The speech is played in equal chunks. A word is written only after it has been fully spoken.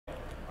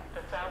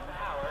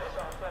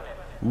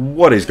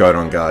What is going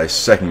on, guys?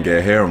 Second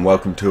Gear here, and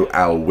welcome to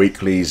our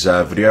weekly's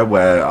video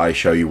where I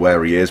show you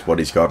where he is, what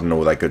he's got and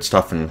all that good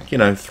stuff, and you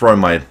know, throw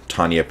my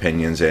tiny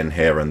opinions in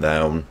here and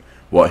there on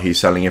what he's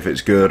selling, if it's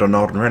good or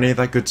not, and any of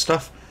that good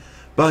stuff.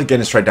 But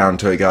getting straight down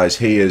to it, guys,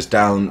 he is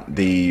down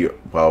the,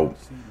 well,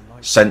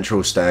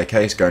 central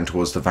staircase going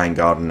towards the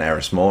Vanguard and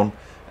Eris Morn,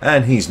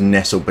 and he's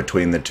nestled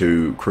between the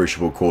two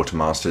Crucible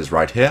Quartermasters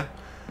right here.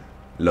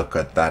 Look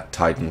at that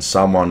Titan.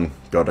 Someone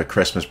got a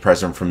Christmas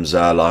present from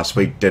XUR last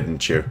week,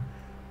 didn't you?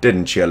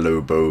 Didn't you,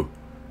 Lubu?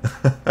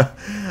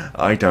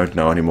 I don't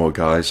know anymore,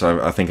 guys.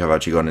 I think I've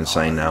actually gone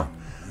insane now.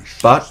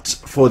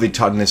 But for the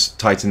Titan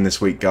this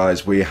week,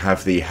 guys, we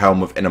have the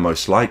Helm of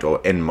Innermost Light,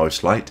 or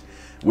Inmost Light,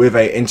 with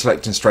a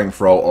Intellect and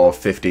Strength roll of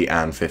 50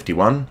 and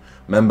 51.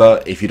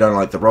 Remember, if you don't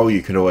like the roll,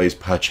 you can always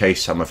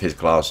purchase some of his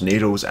glass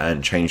needles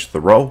and change the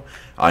roll.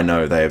 I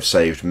know they have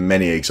saved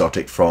many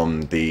exotic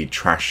from the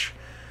trash,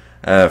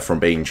 from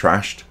being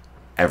trashed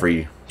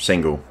every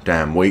single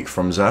damn week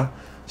from XUR.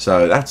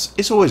 So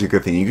it's always a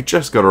good thing. You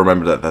just got to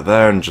remember that they're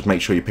there and just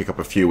make sure you pick up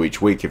a few each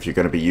week if you're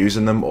going to be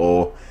using them,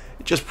 or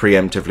just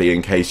preemptively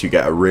in case you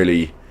get a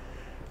really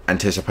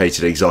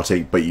anticipated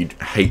exotic but you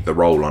hate the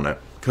roll on it.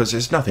 Because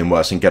there's nothing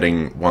worse than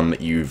getting one that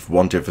you've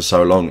wanted for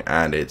so long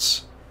and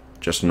it's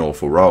just an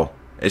awful roll.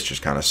 It's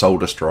just kind of soul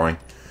destroying.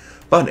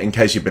 But in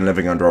case you've been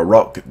living under a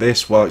rock,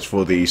 this works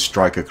for the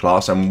Striker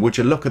class, and would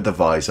you look at the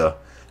visor?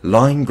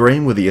 Lime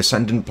green with the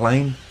Ascendant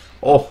Plane?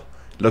 Oh,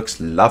 looks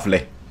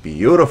lovely.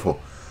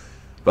 Beautiful.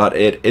 But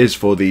it is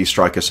for the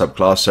Striker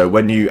subclass, so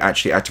when you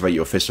actually activate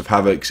your Fist of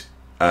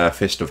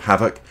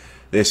Havoc,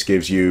 this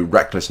gives you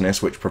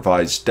Recklessness, which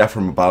provides Death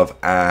from Above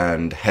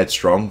and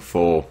Headstrong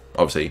for,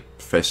 obviously,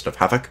 Fist of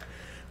Havoc,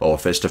 or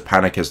Fist of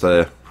Panic as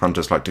the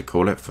hunters like to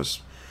call it, for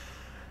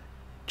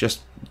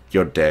just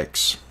your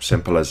dicks.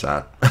 Simple as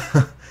that.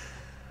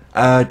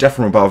 Death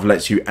from Above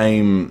lets you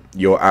aim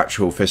your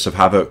actual Fist of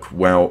Havoc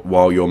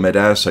while you're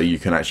midair, so you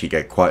can actually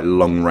get quite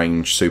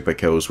long-range super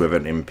kills with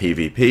it in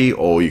PvP,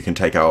 or you can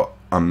take out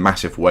a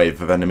massive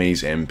wave of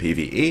enemies in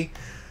PvE.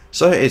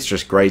 So it's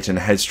just great. And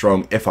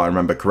Headstrong, if I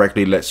remember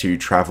correctly, lets you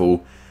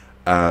travel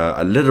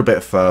a little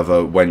bit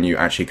further when you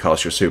actually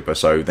cast your super,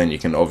 so then you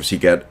can obviously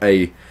get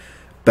a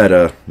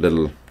better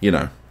little, you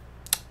know,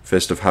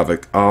 Fist of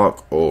Havoc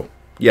arc, or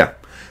yeah,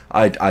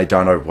 I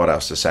don't know what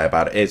else to say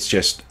about it.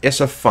 It's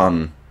a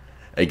fun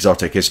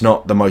exotic. It's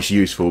not the most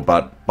useful,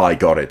 but by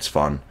God, it's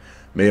fun.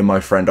 Me and my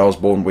friend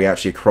Osborne, we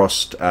actually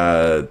crossed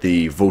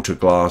the Vaulted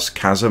Glass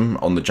Chasm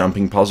on the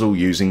jumping puzzle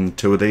using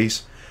two of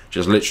these.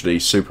 Just literally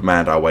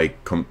Superman'd our way,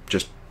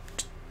 just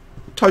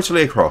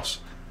totally across.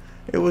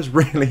 It was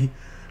really,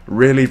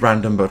 really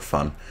random but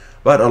fun.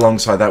 But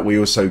alongside that, we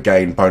also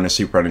gain bonus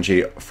super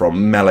energy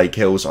from melee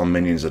kills on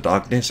minions of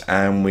darkness,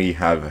 and we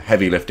have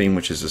heavy lifting,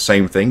 which is the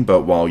same thing,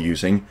 but while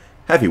using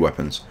heavy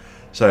weapons.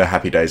 So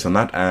happy days on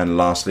that. And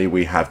lastly,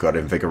 we have got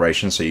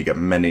invigoration, so you get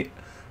many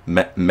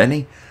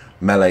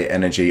melee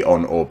energy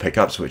on all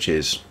pickups, which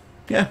is,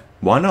 yeah,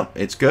 why not?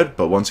 It's good,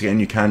 but once again,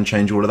 you can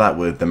change all of that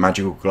with the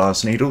magical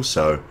glass needles,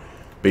 so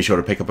be sure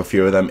to pick up a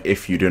few of them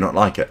if you do not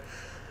like it.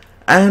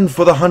 And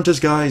for the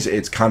hunters, guys,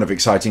 it's kind of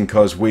exciting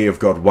because we have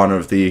got one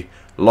of the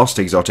lost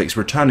exotics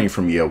returning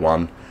from year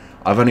 1.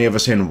 I've only ever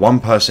seen one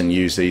person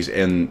use these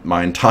in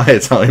my entire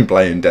time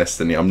playing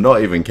Destiny. I'm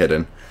not even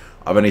kidding.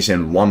 I've only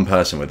seen one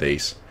person with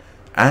these,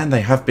 and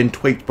they have been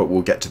tweaked, but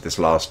we'll get to this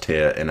last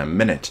tier in a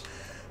minute.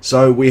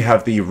 So we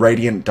have the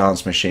Radiant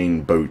Dance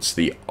Machine boots,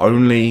 the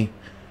only,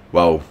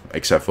 well,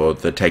 except for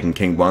the Taken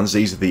King ones,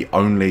 these are the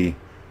only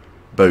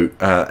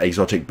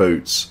exotic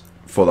boots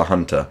for the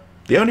hunter.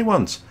 The only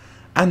ones.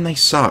 And they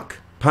suck.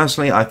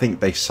 Personally, I think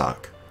they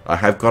suck. I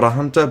have got a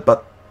hunter,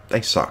 but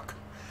they suck.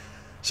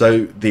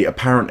 So the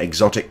apparent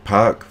exotic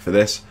perk for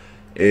this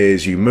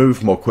is you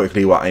move more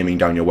quickly while aiming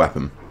down your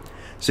weapon.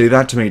 See,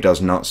 that to me does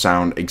not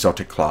sound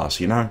exotic class,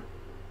 you know?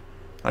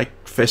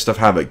 Like Fist of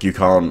Havoc, you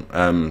can't,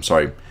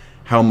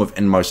 Helm of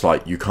Inmost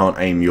Light, you can't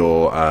aim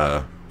your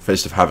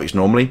Fist of Havocs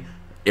normally.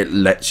 It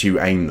lets you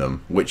aim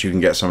them, which you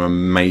can get some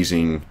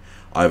amazing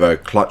either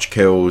clutch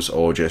kills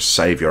or just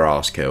save your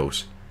ass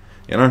kills,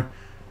 you know?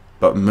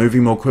 But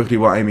moving more quickly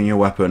while aiming your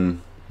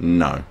weapon,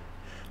 no.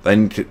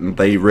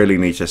 They really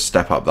need to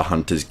step up the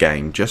hunter's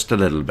game just a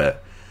little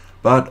bit.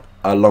 But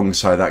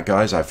alongside that,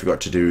 guys, I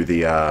forgot to do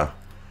the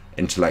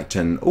intellect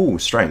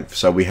and strength.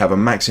 So we have a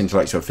max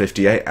intellect of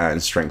 58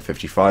 and strength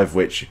 55,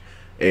 which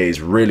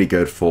is really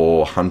good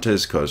for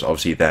hunters because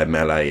obviously their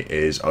melee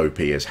is OP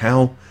as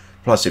hell.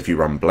 Plus, if you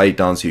run Blade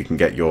Dance, you can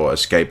get your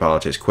escape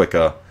artist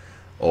quicker,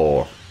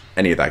 or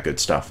any of that good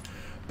stuff.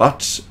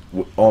 But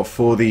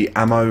for the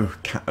ammo,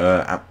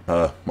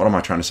 what am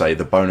I trying to say?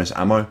 The bonus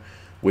ammo,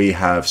 we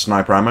have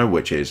sniper ammo,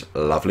 which is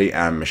lovely,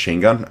 and machine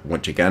gun,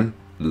 which again,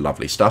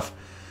 lovely stuff.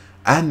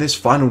 And this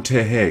final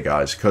tier here,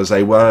 guys, because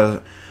they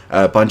were,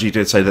 Bungie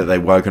did say that they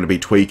were going to be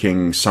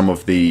tweaking some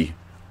of the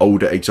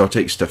older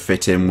exotics to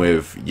fit in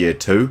with year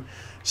 2.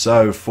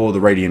 So for the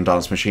Radiant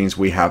Dance Machines,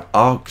 we have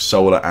Arc,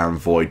 Solar and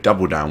Void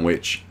Double Down,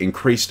 which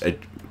it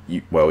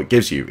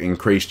gives you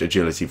increased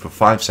agility for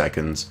 5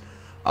 seconds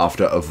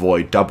after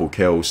avoid double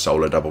kill,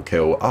 solar double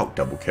kill, arc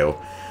double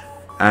kill,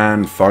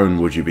 and phone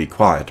would you be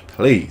quiet,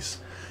 please.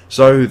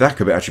 So that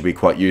could actually be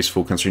quite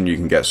useful considering you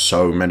can get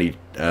so many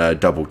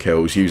double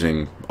kills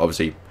using,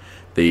 obviously,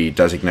 the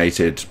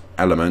designated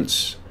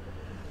elements.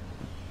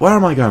 Where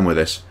am I going with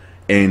this?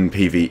 In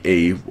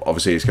PvE,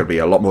 obviously it's going to be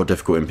a lot more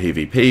difficult in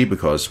PvP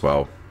because,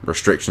 well,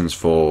 restrictions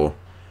for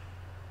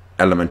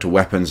elemental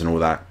weapons and all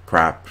that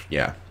crap,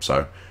 yeah.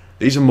 So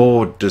these are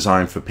more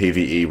designed for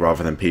PvE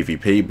rather than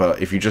PvP,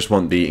 but if you just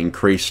want the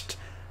increased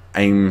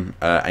aim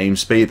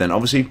speed, then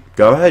obviously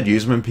go ahead,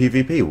 use them in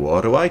PvP,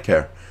 what do I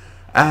care?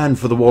 And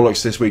for the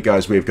warlocks this week,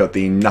 guys, we've got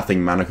the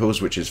nothing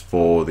manacles, which is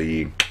for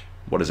the,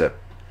 what is it,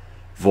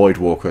 Void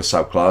Walker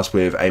subclass,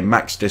 with a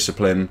max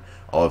discipline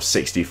of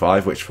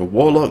 65, which for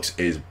warlocks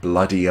is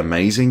bloody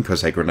amazing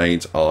because their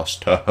grenades are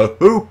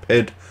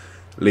stupidly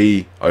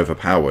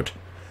overpowered.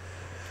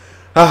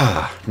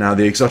 Now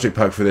the exotic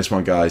perk for this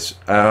one, guys,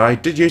 I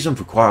did use them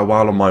for quite a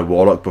while on my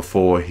warlock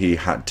before he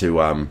had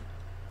to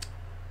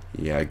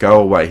yeah, go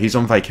away. He's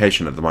on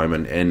vacation at the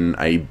moment in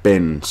a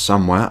bin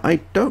somewhere. I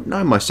don't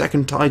know, my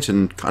second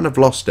Titan kind of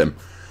lost him.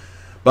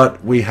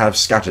 But we have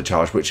Scatter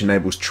Charge, which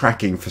enables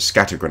tracking for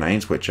scatter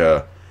grenades, which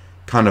are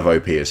kind of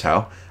OP as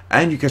hell.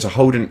 And you get to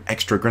hold an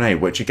extra grenade,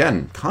 which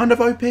again, kind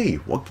of OP.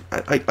 What?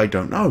 I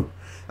don't know.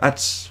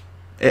 That's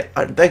it.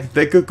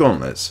 They're good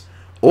gauntlets.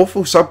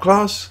 Awful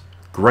subclass,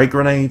 great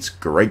grenades,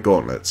 great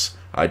gauntlets.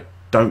 I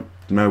don't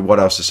know what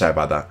else to say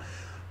about that.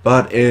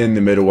 But in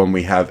the middle one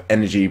we have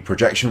Energy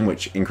Projection,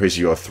 which increases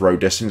your throw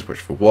distance, which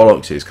for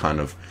warlocks is kind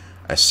of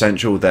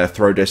essential. Their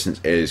throw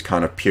distance is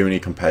kind of puny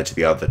compared to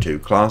the other two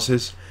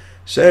classes,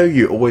 so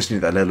you always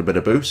need that little bit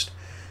of boost.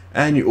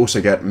 And you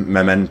also get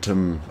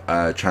momentum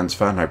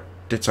transfer, and I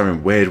did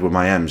something weird with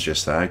my M's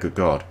just there, good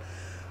god.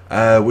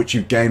 Which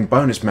you gain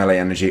bonus melee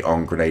energy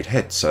on grenade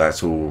hits, so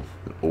that's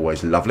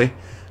always lovely.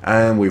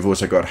 And we've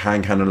also got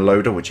Hand Cannon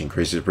Loader, which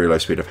increases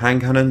reload speed of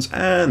hand cannons,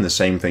 and the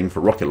same thing for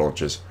rocket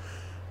launchers.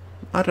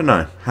 I don't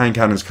know, hand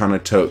cannons kind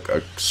of took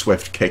a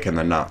swift kick in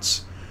the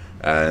nuts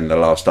in the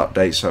last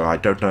update, so I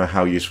don't know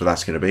how useful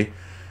that's going to be.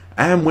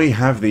 And we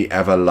have the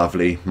ever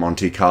lovely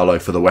Monte Carlo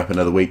for the weapon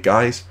of the week,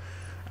 guys.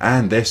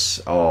 And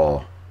this,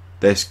 oh,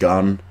 this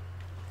gun.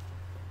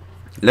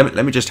 Let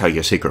me just tell you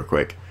a secret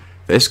quick.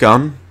 This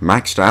gun,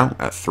 maxed out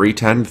at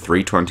 310,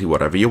 320,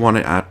 whatever you want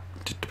it at.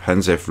 It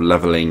depends if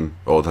leveling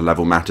or the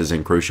level matters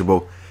in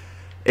Crucible.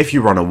 If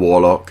you run a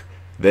warlock,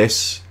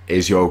 this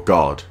is your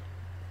god.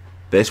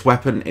 This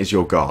weapon is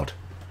your god.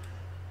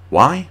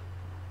 Why?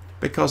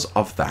 Because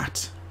of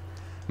that.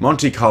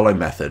 Monte Carlo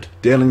method.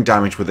 Dealing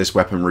damage with this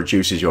weapon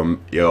reduces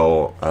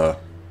your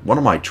what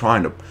am I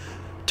trying to...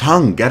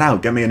 Tongue, get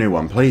out, get me a new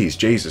one, please.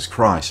 Jesus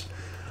Christ.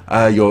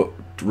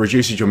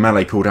 Reduces your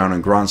melee cooldown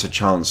and grants a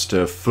chance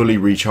to fully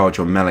recharge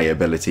your melee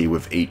ability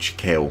with each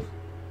kill.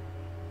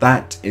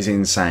 That is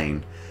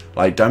insane.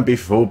 Like, don't be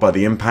fooled by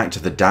the impact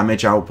of the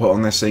damage output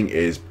on this thing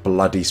is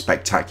bloody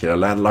spectacular,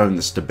 let alone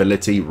the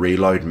stability,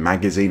 reload,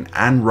 magazine,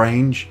 and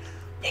range.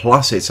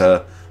 Plus, it's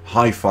a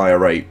high fire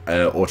rate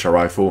auto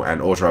rifle,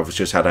 and auto rifles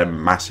just had a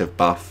massive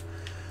buff.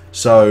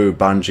 So,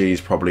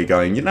 Bungie's probably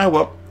going, you know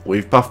what,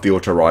 we've buffed the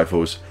auto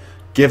rifles,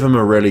 give them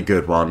a really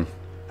good one,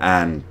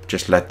 and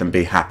just let them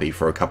be happy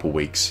for a couple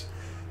weeks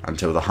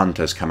until the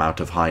hunters come out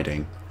of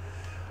hiding.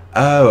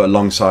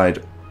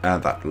 Alongside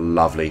that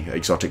lovely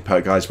exotic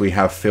perk, guys, we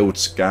have Field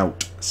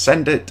Scout,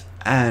 Send It,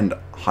 and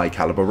High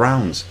Caliber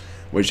Rounds,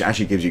 which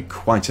actually gives you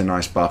quite a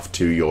nice buff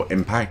to your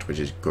impact, which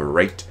is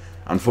great.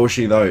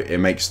 Unfortunately though, it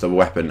makes the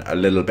weapon a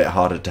little bit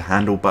harder to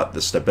handle, but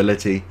the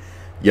stability,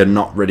 you're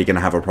not really going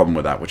to have a problem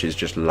with that, which is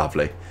just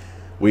lovely.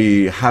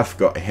 We have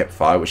got hip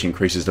fire, which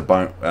increases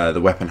the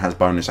weapon has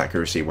bonus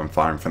accuracy when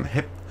firing from the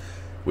hip.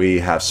 We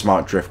have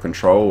smart drift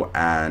control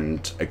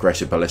and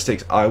aggressive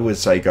ballistics. I would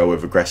say go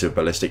with aggressive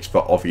ballistics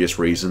for obvious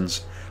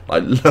reasons.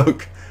 Like,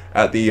 look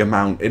at the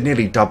amount, it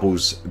nearly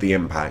doubles the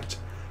impact.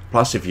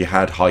 Plus, if you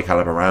had high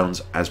caliber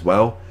rounds as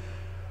well,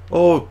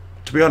 or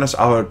to be honest,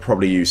 I would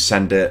probably use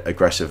Send It,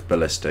 aggressive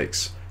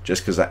ballistics,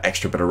 just because that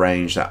extra bit of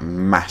range, that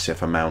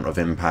massive amount of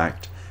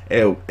impact,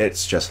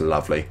 it's just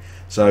lovely.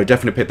 So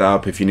definitely pick that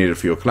up if you need it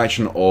for your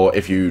collection, or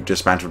if you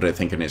dismantled it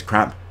thinking it's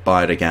crap,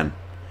 buy it again.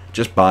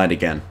 Just buy it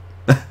again.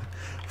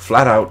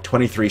 Flat out,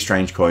 23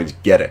 strange coins,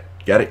 get it,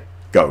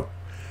 go.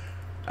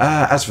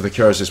 As for the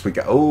cures this week,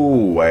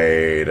 oh,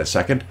 wait a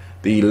second.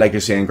 The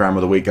Legacy Engram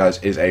of the week, guys,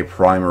 is a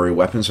primary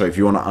weapon, so if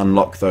you want to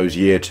unlock those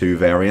Year 2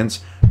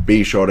 variants,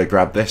 be sure to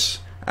grab this,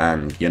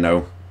 and, you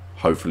know,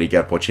 hopefully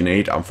get what you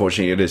need.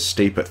 Unfortunately, it is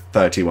steep at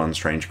 31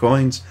 strange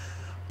coins,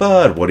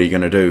 but what are you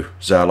going to do?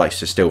 Xur likes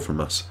to steal from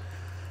us.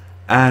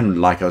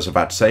 And, like I was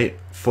about to say,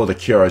 for the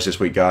cures this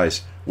week,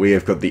 guys, we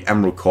have got the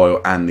Emerald Coil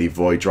and the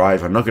Void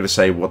Drive. I'm not going to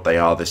say what they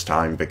are this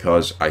time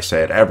because I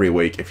say it every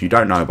week. If you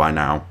don't know by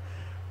now,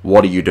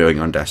 what are you doing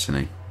on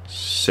Destiny?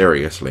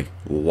 Seriously,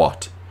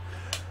 what?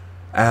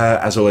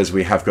 As always,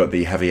 we have got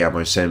the Heavy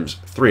Ammo Sims,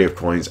 3 of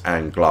Coins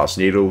and Glass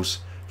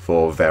Needles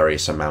for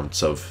various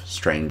amounts of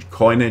strange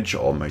coinage,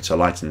 or Motor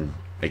Light and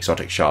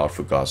Exotic Shard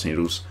for Glass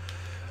Needles.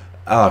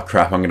 Oh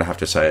crap, I'm going to have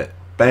to say it.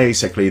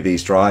 basically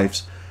these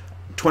drives,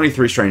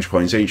 23 strange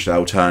coins each,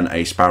 they'll turn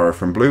a sparrow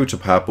from blue to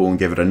purple and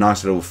give it a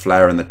nice little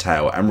flare in the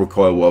tail. And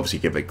recoil will obviously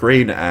give it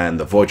green, and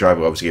the void drive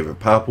will obviously give it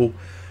purple.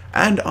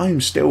 And I'm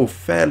still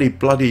fairly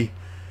bloody,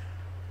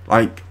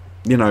 like,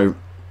 you know,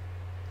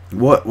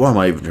 what am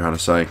I even trying to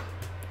say?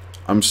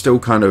 I'm still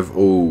kind of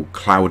all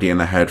cloudy in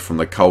the head from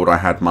the cold I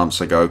had months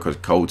ago, because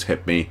colds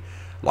hit me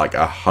like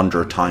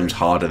 100 times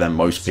harder than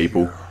most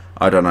people.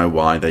 I don't know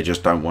why, they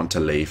just don't want to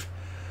leave.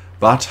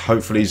 But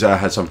hopefully Xur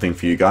had something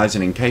for you guys,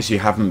 and in case you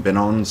haven't been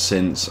on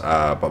since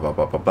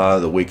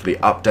the weekly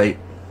update,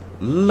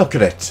 look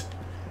at it.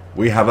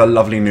 We have a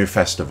lovely new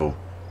festival.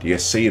 Do you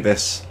see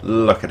this?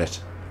 Look at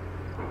it.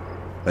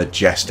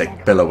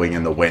 Majestic, billowing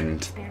in the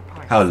wind.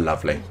 How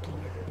lovely.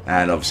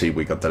 And obviously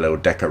we got the little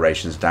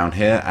decorations down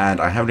here, and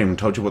I haven't even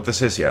told you what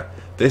this is yet.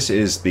 This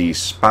is the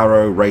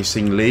Sparrow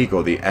Racing League,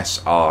 or the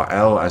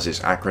SRL as it's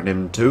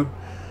acronym to.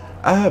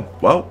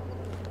 Well,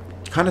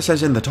 kind of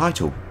says in the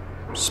title.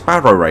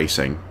 Sparrow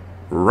Racing.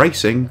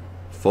 Racing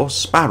for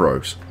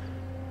sparrows.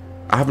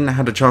 I haven't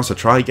had a chance to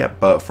try it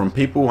yet, but from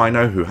people I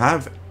know who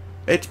have,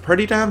 it's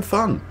pretty damn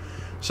fun.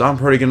 So I'm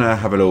probably going to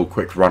have a little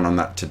quick run on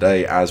that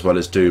today, as well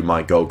as do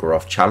my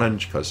Golgoroth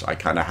challenge, because I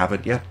kind of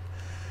haven't yet.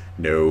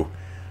 No.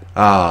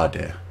 Ah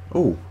dear.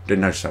 Oh,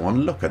 didn't notice that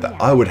one. Look at that.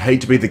 I would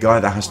hate to be the guy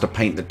that has to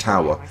paint the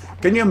tower.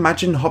 Can you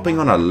imagine hopping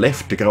on a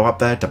lift to go up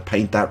there to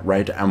paint that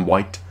red and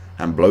white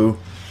and blue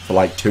for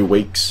like 2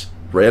 weeks?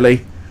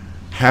 Really?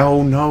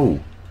 Hell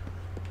no.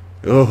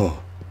 Ugh.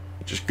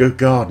 Just good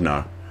God,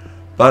 no.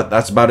 But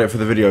that's about it for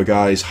the video,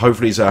 guys.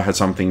 Hopefully Xur had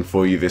something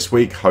for you this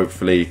week.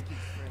 Hopefully,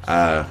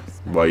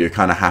 well, you're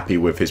kind of happy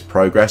with his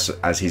progress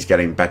as he's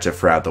getting better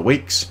throughout the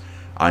weeks.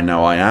 I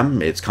know I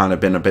am. It's kind of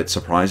been a bit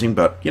surprising,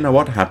 but you know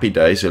what? Happy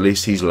days. At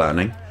least he's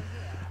learning.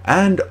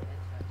 And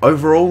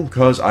overall,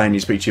 because I only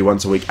speak to you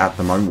once a week at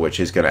the moment, which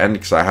is going to end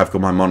because I have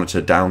got my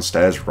monitor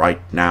downstairs right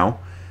now,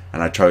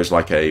 and I chose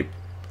like a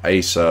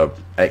Acer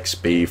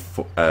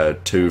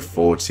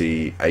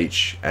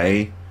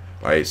XB240HA.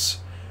 Like, it's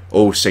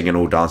all singing,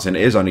 all dancing.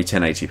 It is only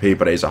 1080p,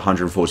 but it is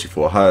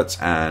 144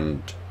 Hz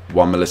and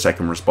 1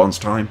 millisecond response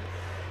time.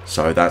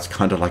 So that's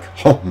kind of like,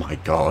 oh my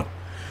god.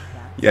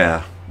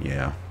 Yeah,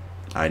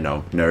 I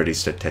know, nerdy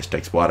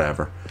statistics,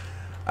 whatever.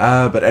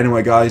 But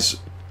anyway, guys,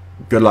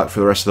 good luck for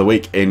the rest of the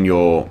week in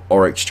your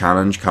Oryx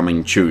challenge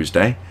coming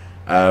Tuesday.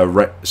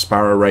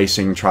 Sparrow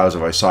Racing, Trials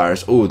of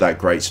Osiris, all that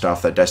great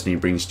stuff that Destiny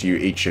brings to you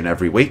each and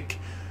every week,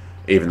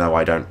 even though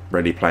I don't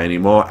really play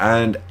anymore.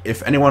 And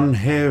if anyone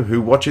here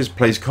who watches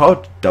plays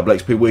COD, Double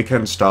XP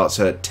Weekend starts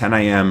at 10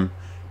 AM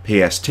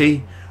PST,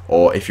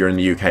 or if you're in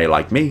the UK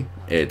like me,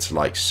 it's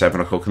like 7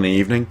 o'clock in the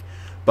evening.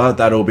 But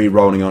that'll be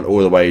rolling on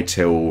all the way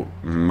till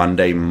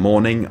Monday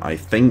morning, I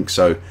think.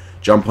 So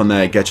jump on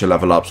there, get your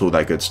level ups, all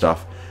that good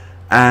stuff.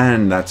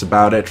 And that's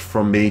about it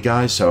from me,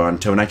 guys. So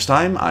until next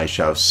time, I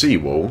shall see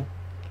you all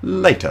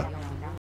later.